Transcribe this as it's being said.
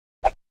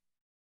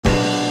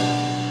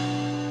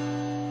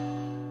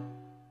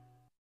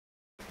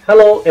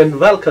Hello and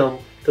welcome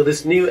to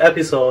this new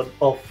episode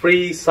of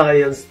Free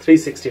Science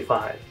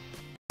 365.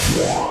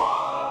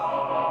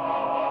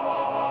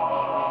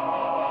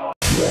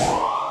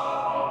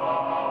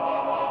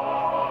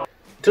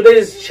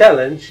 Today's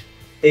challenge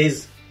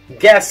is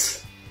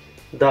Guess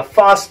the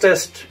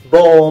Fastest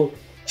Ball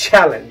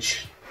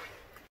Challenge.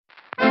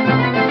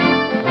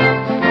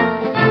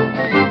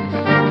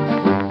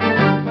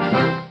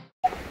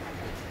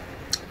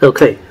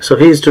 Okay, so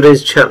here's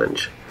today's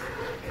challenge.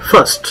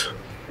 First,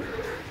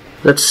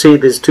 let's see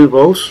these two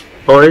balls,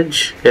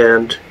 orange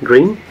and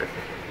green,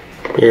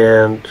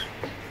 and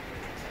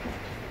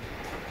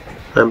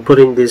I'm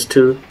putting these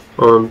two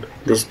on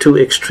these two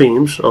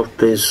extremes of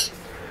this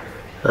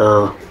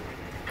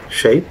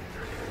shape,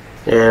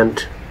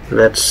 and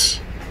let's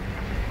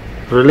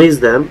release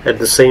them at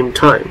the same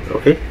time.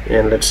 Okay,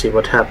 and let's see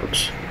what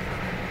happens.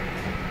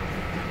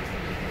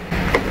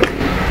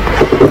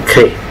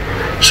 Okay,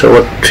 so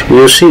what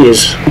you see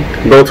is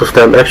both of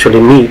them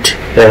actually meet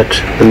at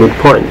the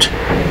midpoint,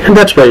 and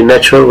that's very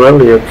natural.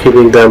 Well, you're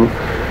keeping them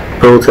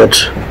both at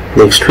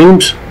the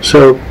extremes.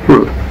 So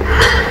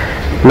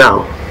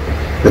now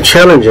the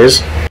challenge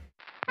is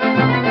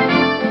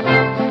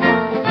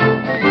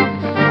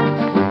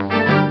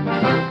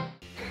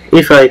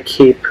if I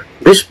keep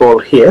this ball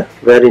here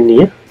very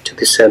near to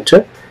the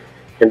center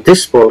and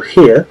this ball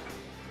here,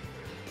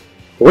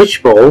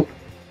 which ball,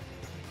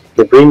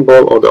 the green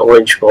ball or the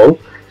orange ball,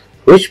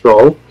 which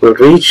ball will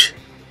reach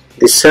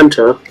the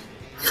center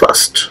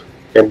first?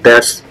 And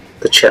that's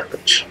the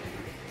challenge.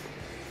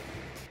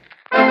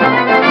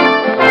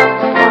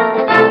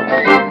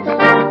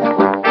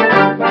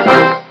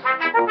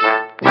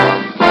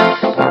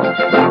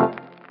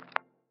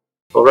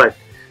 Alright,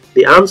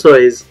 the answer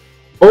is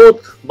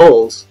both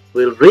balls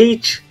will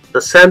reach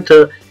the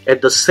center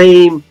at the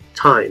same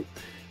time.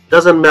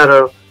 Doesn't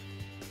matter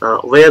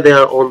where they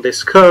are on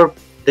this curve,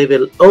 they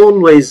will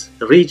always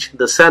reach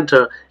the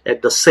center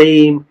at the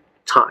same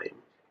time.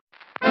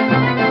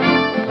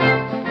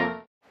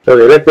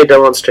 Okay, let me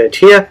demonstrate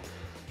here.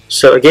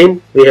 So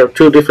again, we have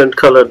two different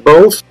colored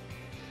balls.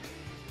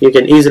 You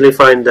can easily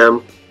find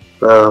them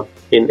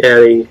in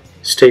any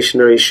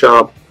stationery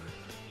shop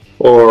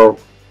or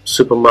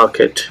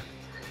supermarket.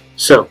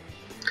 So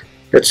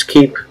let's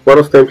keep one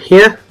of them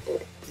here,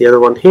 the other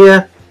one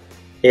here,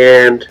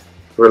 and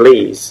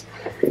release.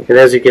 And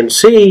as you can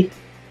see,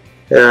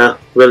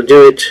 we'll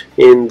do it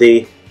in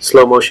the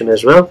slow motion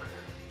as well.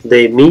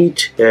 They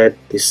meet at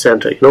the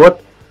center. You know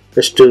what?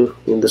 Let's do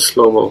in the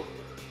slow-mo.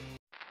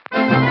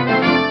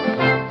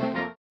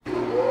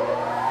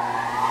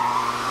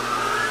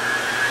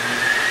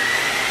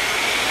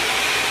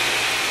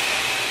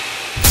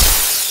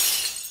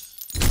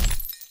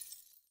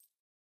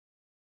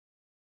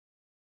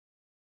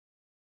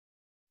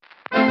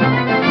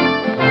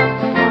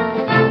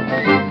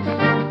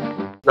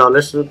 Now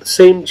let's do the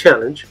same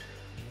challenge,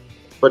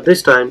 but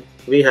this time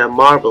we have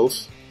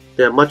marbles.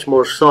 They are much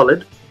more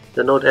solid.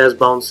 They're not as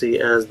bouncy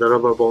as the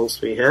rubber balls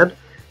we had.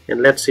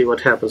 And let's see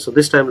what happens. So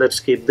this time let's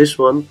keep this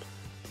one.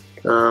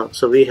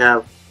 So we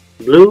have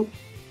blue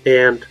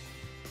and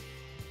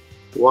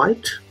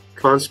white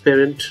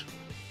transparent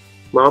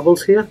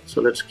marbles here.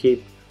 So let's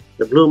keep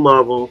the blue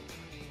marble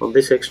on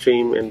this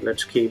extreme, and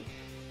let's keep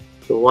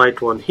the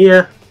white one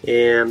here,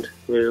 and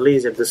we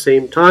release at the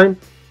same time.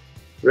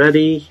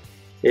 Ready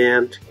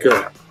and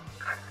go.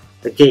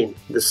 Again,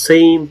 the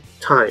same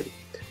time.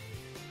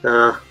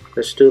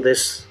 Let's do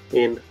this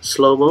in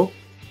slow-mo.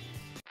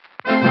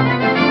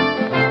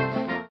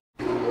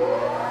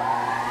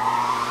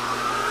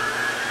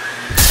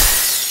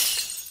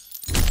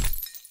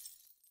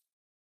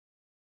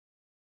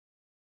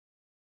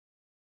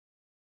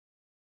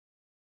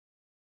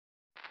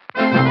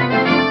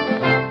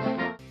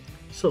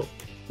 So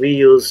we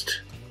used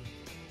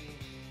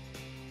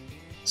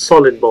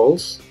solid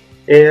balls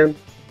and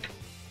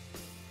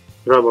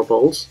rubber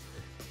balls,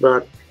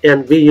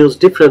 and we use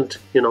different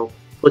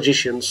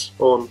positions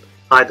on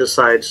either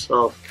sides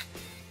of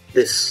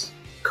this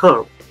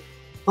curve,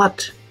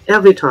 but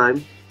every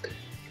time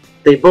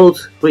they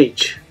both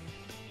reach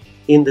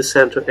in the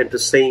center at the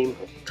same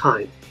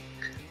time.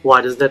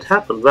 Why does that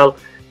happen? Well,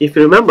 if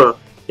you remember,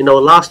 in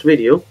our last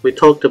video we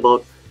talked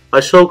about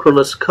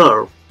isochronous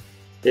curve,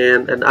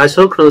 and an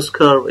isochronous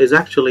curve is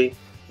actually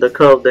the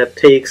curve that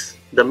takes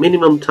the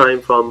minimum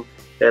time from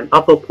an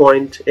upper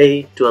point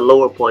A to a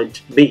lower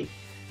point B.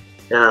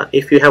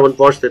 If you haven't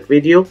watched that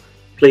video,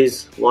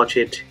 please watch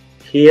it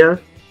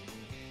here,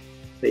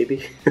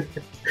 maybe.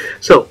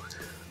 So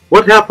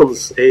what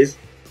happens is,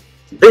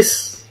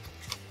 this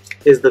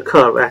is the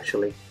curve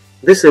actually.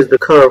 This is the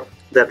curve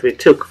that we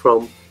took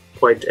from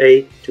point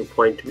A to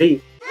point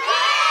B.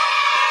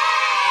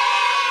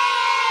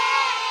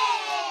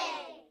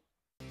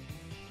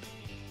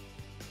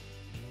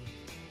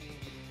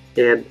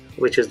 And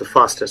which is the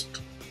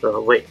fastest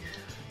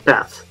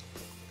path.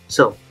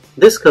 So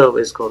this curve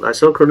is called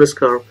isochronous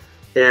curve,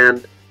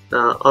 and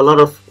a lot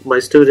of my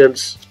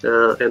students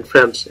and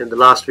friends in the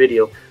last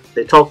video,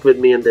 they talked with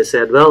me and they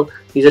said, well,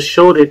 you just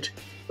showed it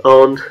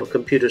on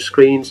computer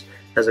screens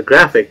as a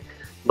graphic,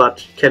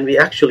 but can we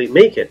actually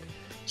make it?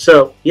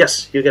 So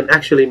yes, you can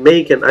actually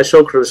make an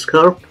isochronous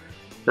curve.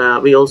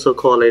 We also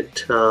call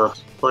it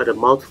quite a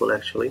mouthful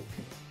actually,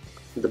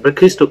 the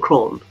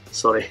brachistochrone.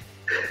 Sorry,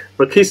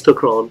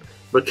 brachistochrone.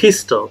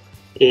 Brachisto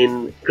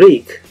in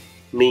Greek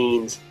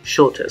means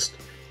shortest,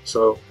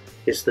 so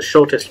it's the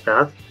shortest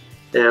path.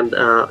 And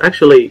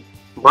actually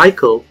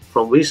Michael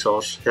from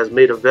Vsauce has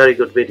made a very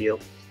good video.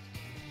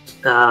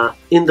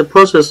 In the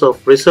process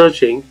of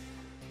researching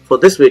for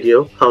this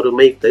video how to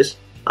make this,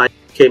 I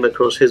came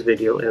across his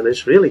video and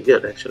it's really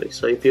good actually.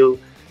 So if you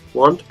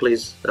want,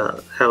 please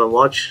have a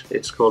watch.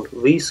 It's called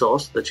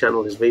Vsauce. The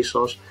channel is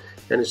Vsauce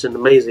and it's an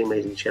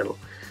amazing channel.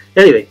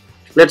 Anyway,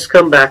 let's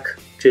come back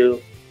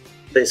to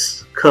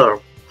this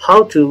curve.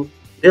 How to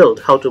build,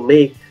 how to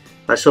make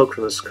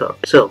isochronous curve.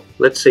 So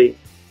let's see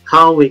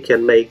how we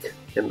can make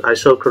an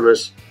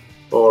isochronous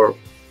or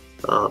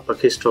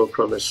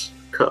brachistochronous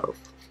curve.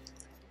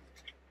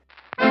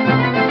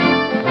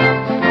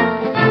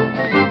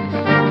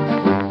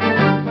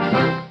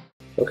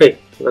 Okay,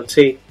 let's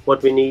see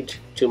what we need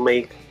to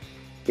make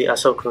the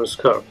isochronous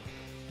curve.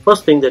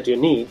 First thing that you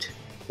need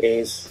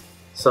is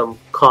some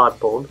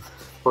cardboard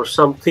or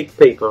some thick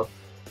paper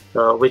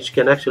which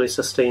can actually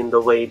sustain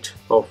the weight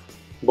of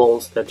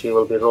balls that you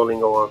will be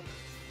rolling over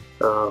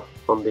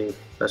on the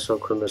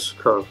isochronous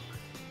curve.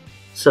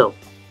 So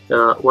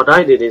what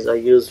I did is I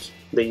used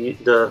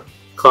the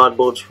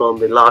cardboards from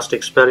the last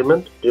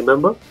experiment. Do you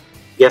remember?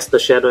 Guess the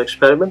shadow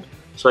experiment.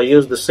 So I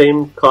used the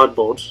same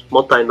cardboards,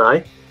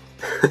 motainai.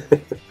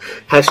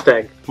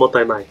 Hashtag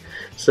motainai.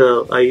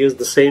 So I used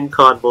the same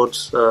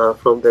cardboards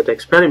from that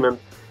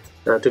experiment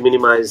to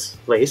minimize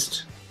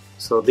waste.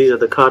 So these are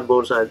the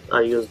cardboards.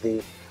 I used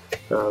the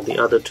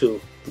other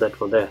two that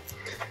were there.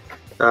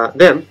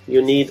 Then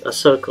you need a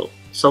circle,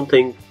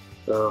 something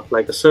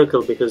like a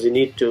circle, because you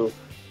need to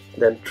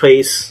then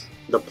trace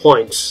the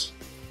points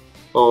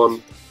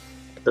on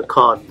the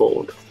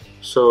cardboard.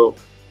 So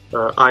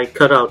I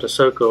cut out a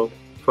circle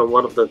from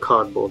one of the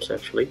cardboards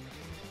actually.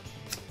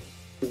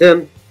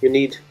 Then you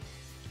need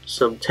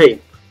some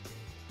tape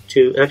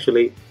to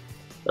actually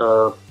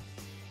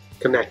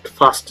connect,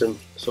 fasten.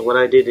 So what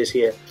I did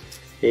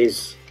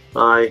is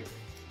I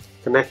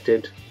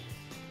connected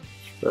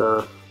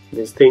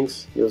these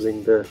things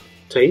using the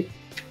tape,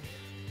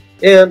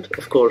 and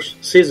of course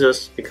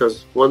scissors,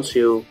 because once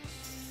you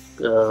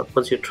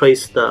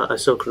trace the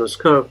isochronous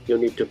curve you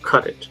need to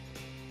cut it,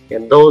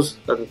 and those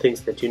are the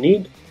things that you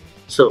need.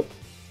 So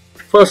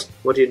first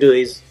what you do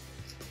is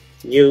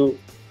you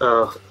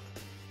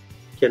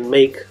can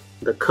make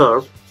the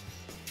curve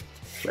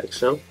like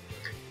so.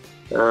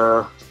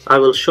 I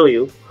will show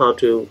you how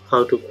to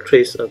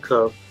trace a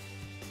curve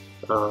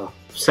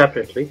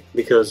separately,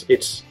 because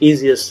it's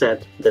easier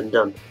said than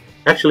done.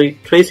 Actually,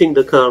 tracing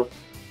the curve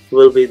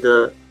will be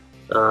the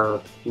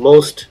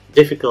most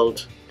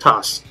difficult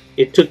task.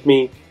 It took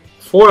me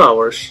 4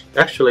 hours,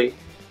 actually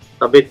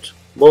a bit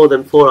more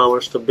than 4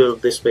 hours, to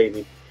build this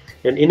baby.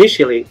 And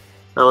initially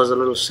I was a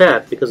little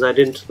sad because I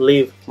didn't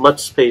leave much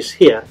space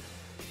here,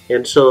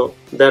 and so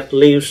that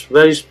leaves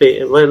very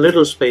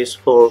little space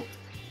for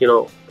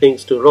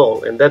things to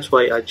roll, and that's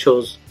why I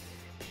chose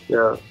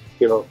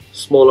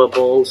smaller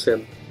balls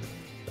and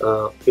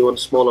even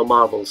smaller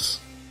marbles,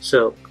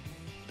 so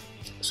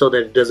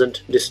that it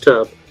doesn't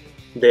disturb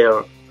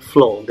their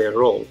flow, their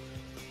roll.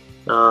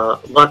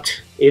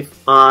 But if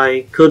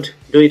I could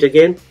do it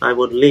again, I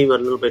would leave a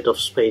little bit of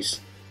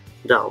space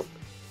down,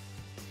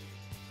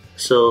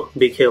 so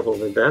be careful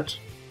with that.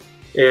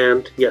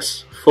 And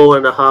yes,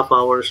 4.5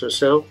 hours or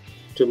so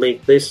to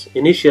make this.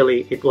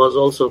 Initially it was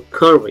also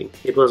curving,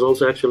 it was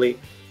also actually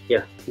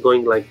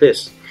going like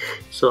this,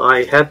 so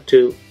I had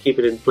to keep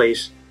it in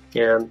place,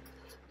 and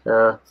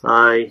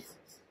I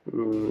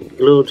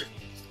glued,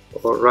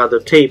 or rather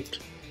taped,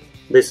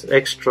 this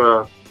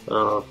extra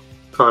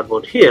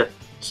cardboard here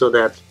so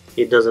that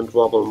it doesn't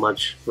wobble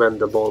much when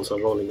the balls are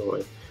rolling over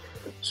it.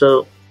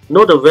 So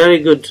not a very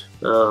good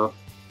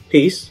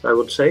piece, I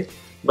would say,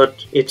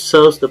 but it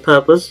serves the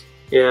purpose.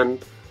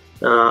 And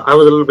I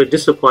was a little bit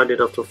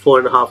disappointed after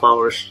 4.5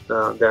 hours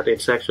that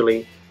it's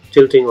actually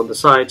tilting on the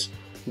sides,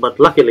 but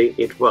luckily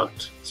it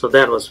worked, so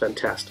that was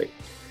fantastic.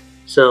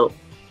 So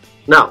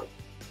now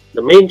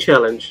the main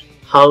challenge,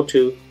 how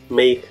to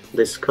make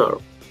this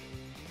curve.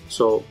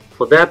 So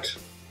for that,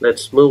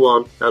 let's move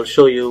on. I'll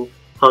show you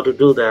how to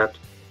do that,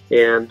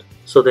 and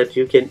so that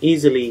you can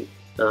easily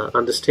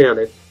understand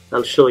it,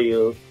 I'll show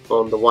you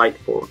on the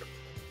whiteboard.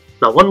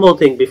 Now one more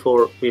thing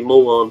before we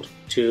move on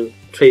to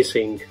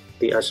tracing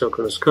the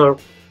isochronous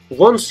curve.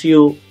 Once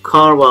you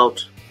carve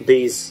out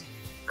these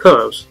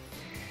curves,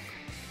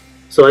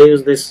 so I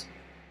use this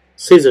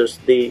scissors,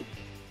 the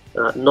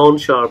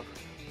non-sharp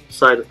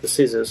side of the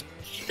scissors,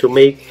 to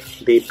make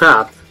the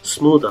path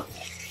smoother.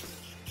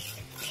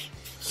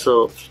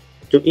 So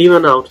to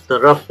even out the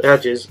rough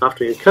edges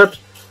after you cut,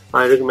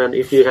 I recommend,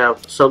 if you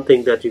have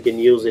something that you can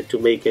use it to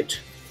make it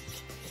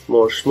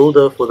more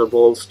smoother for the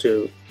balls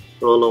to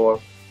roll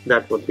over,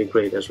 that would be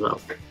great as well.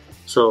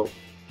 So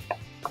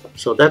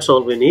that's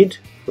all we need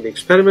for the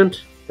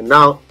experiment. And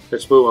now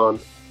let's move on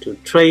to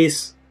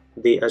trace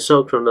the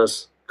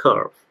isochronous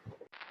curve.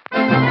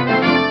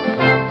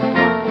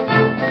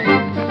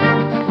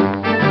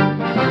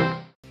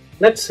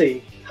 Let's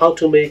see how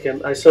to make an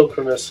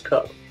isochronous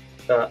curve.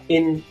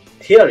 In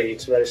theory,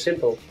 it's very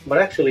simple, but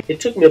actually it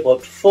took me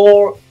about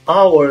 4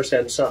 hours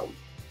and some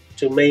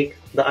to make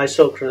the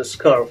isochronous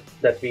curve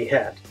that we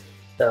had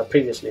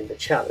previously in the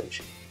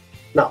challenge.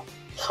 Now,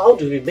 how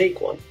do we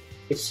make one?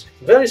 It's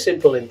very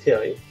simple in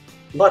theory,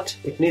 but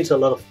it needs a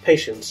lot of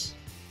patience.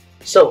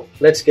 So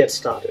let's get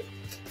started.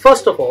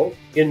 First of all,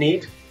 you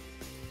need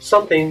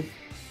something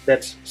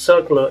that's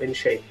circular in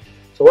shape.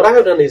 So what I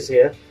have done is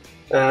here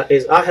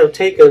is I have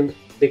taken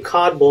the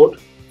cardboard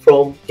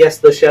from Guess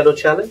the Shadow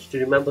challenge. Do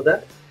you remember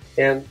that?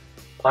 And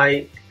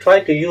I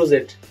tried to use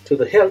it to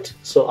the hilt,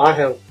 so I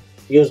have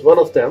used one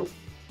of them,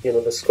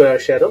 the square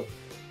shadow.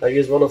 I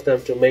used one of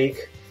them to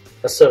make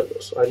a circle.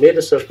 So I made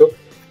a circle,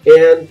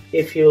 and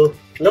if you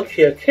look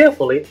here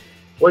carefully,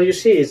 what you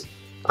see is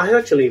I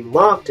actually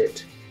marked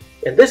it,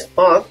 and this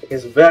mark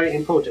is very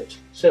important.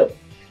 So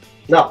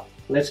now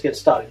let's get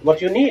started.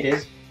 What you need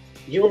is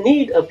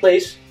a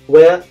place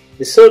where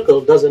the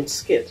circle doesn't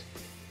skid.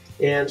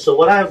 And so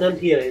what I have done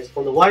here is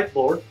on the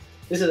whiteboard,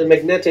 this is a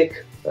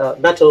magnetic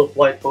metal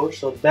whiteboard,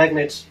 so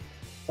magnets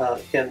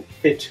can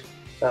fit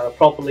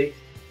properly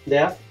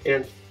there.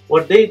 And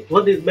what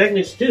these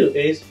magnets do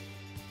is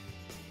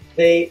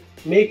they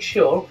make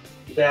sure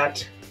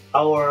that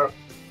our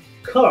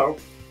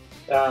curve,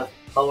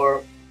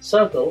 our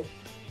circle,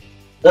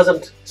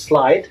 doesn't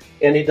slide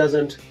and it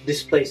doesn't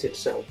displace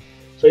itself.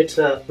 So it's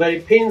a very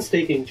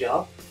painstaking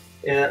job.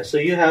 So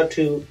you have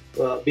to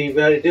be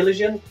very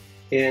diligent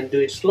and do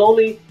it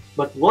slowly,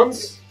 but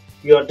once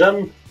you are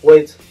done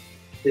with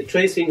the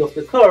tracing of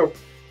the curve,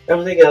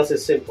 everything else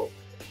is simple.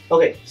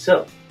 Okay,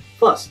 so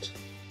first,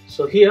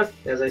 so here,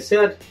 as I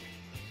said,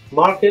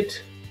 mark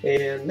it,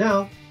 and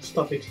now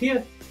stop it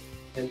here,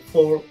 and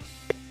for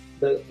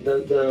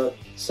the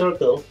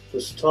circle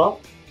to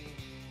stop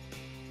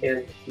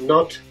and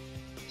not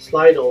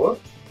slide over,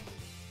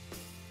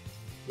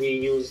 we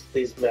use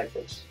these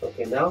magnets.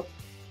 Okay, now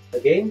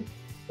again,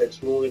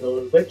 let's move it a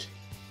little bit.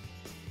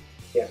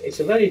 Yeah, it's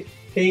a very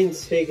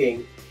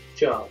painstaking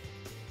job.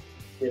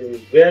 You have to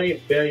be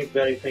very, very,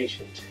 very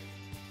patient.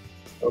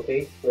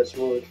 Okay, let's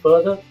move it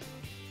further.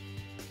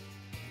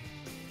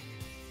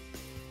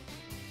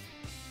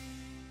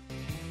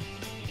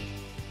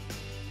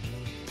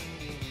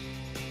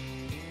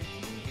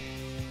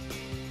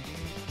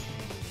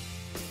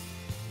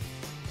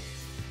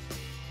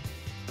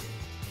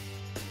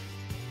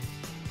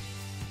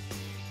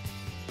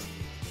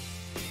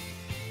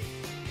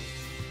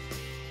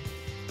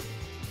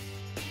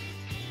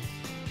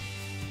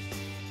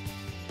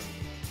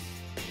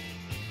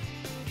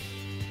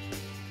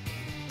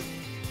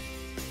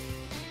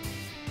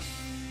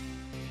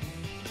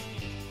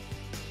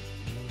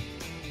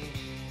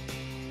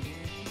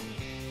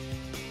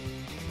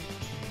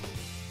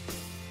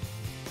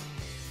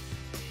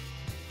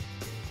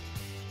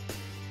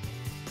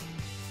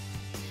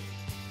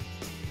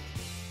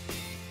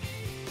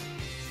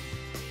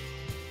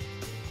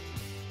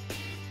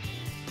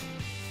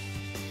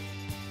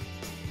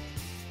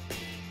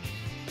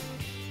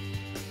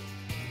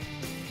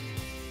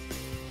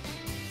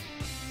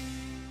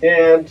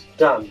 And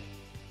done.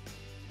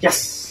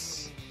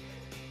 Yes!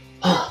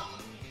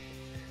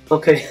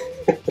 Okay,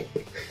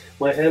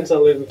 my hands are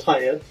a little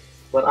tired,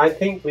 but I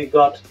think we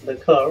got the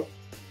curve,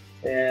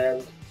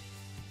 and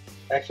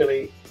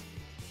actually,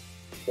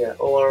 yeah,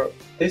 over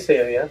this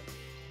area,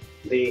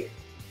 the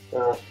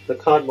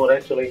cardboard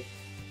actually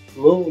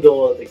moved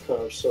over the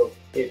curve, so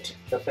it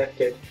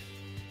affected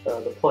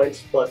the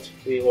points, but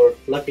we were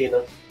lucky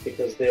enough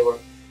because there were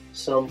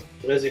some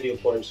residue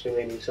points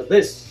remaining. So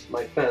this,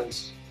 my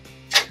friends,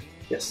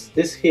 yes,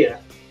 this here.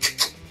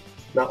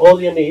 Now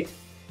all you need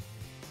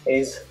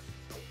is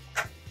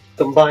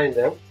combine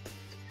them,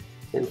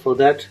 and for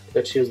that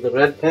let's use the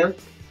red pen,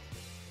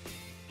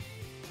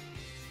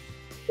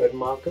 red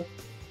marker,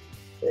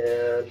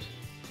 and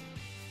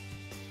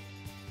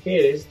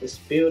here is this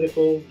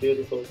beautiful,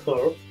 beautiful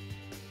curve.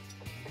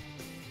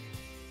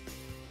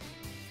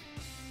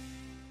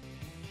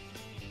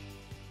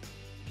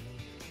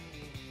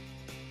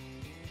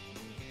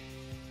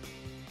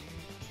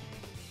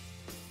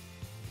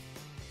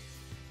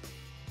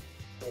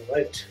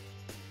 Right.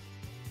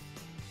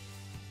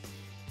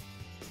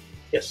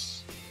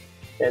 Yes,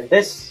 and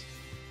this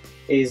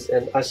is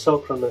an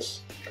isochronous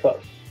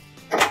curve.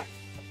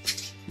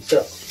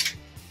 So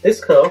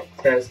this curve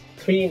has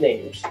 3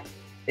 names,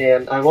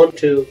 and I want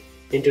to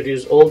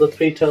introduce all the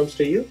 3 terms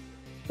to you.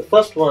 The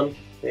first one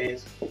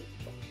is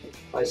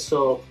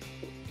isochron.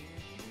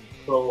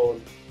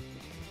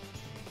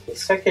 The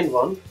second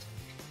one,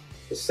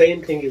 the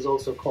same thing, is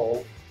also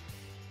called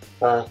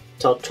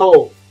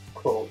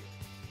TAUTOCHRONE.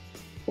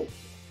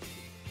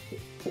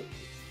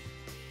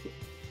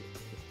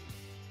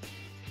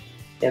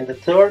 And the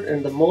third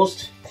and the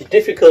most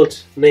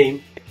difficult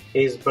name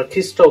is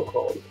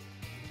BRACHISTOCHRONE.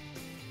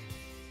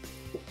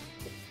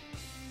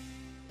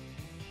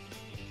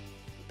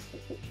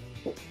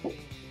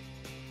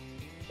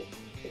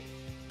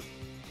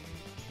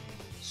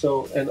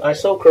 So an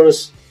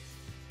isochronous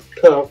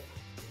curve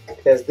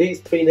has these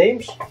three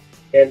names,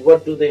 and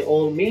what do they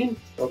all mean?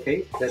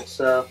 Okay,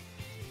 let's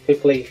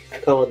quickly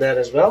cover that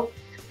as well.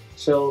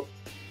 So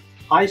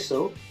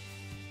iso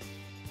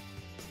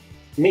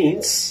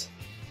means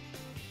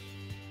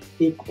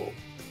equal,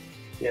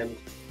 and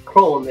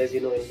chron, as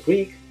you know in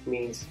Greek,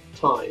 means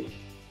time,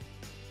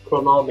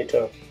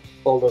 chronometer,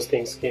 all those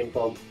things came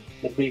from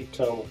the Greek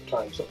term of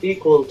time, so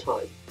equal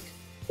time.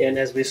 And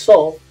as we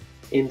saw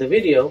in the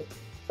video,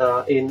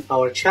 in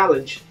our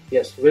challenge,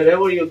 yes,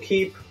 wherever you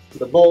keep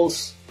the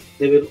balls,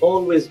 they will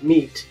always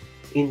meet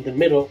in the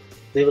middle.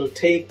 They will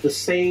take the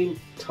same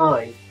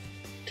time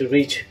to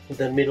reach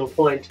the middle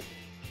point.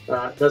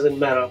 Doesn't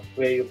matter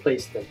where you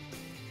place them.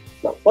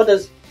 Now, what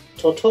does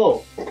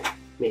TAUTOCHRONE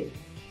mean?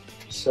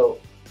 So,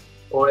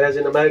 or as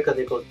in America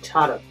they call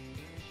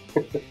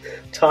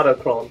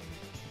TAUTOCHRONE.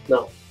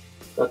 Now,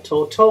 the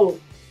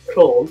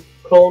TAUTOCHRONE,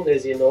 chron,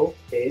 as you know,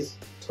 is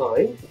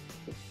time,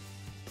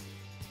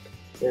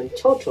 and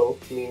TAUTO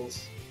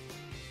means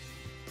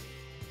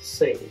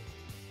same.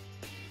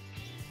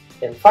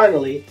 And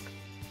finally,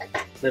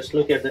 let's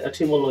look at the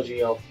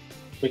etymology of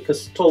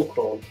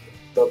brachistochrone.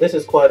 Now this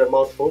is quite a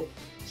mouthful,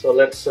 so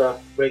let's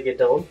break it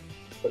down.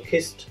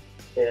 Brachist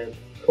and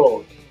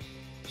chron.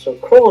 So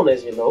chron,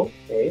 as you know,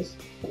 is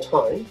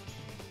time,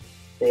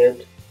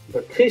 and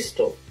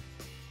brachisto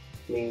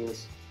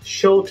means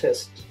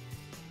shortest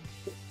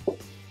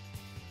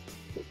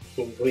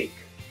in Greek.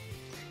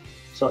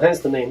 So hence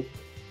the name,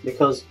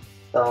 because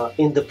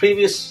in the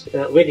previous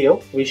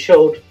video we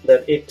showed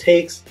that it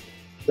takes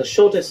the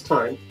shortest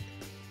time.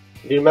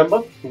 Do you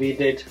remember? We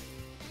did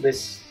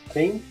this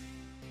thing.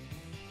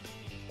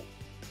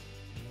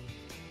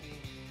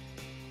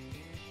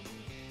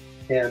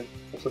 And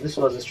so this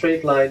was a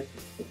straight line,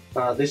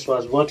 this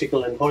was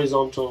vertical and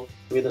horizontal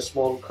with a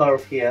small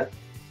curve here,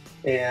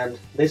 and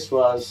this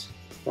was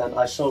an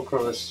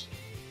isochronous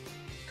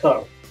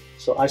curve.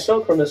 So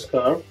isochronous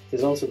curve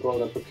is also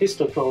called a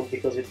brachistochrone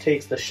because it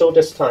takes the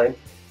shortest time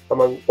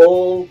among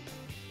all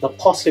the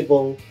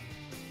possible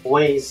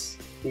ways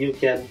you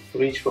can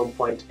reach from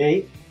point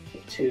A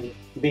to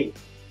B.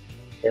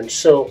 And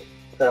so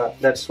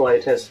that's why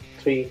it has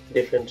three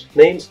different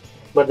names,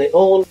 but they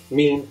all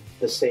mean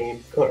the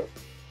same curve.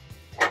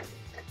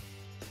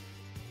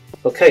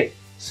 Okay,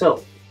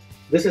 so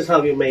this is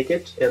how you make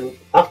it, and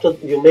after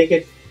you make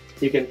it,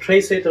 you can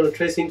trace it on a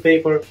tracing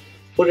paper,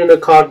 put it in a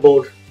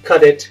cardboard,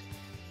 cut it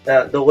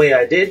the way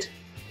I did,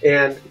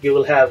 and you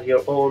will have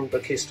your own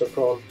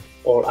brachistochrone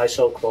or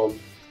isochrone,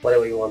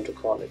 whatever you want to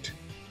call it.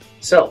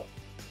 So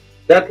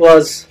that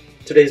was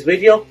today's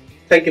video.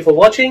 Thank you for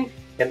watching,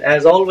 and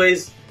as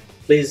always,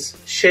 please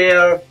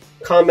share,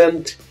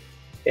 comment,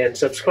 and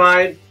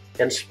subscribe,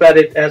 and spread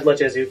it as much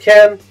as you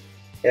can,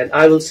 and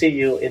I will see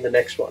you in the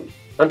next one.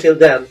 Until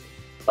then,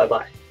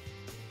 bye-bye.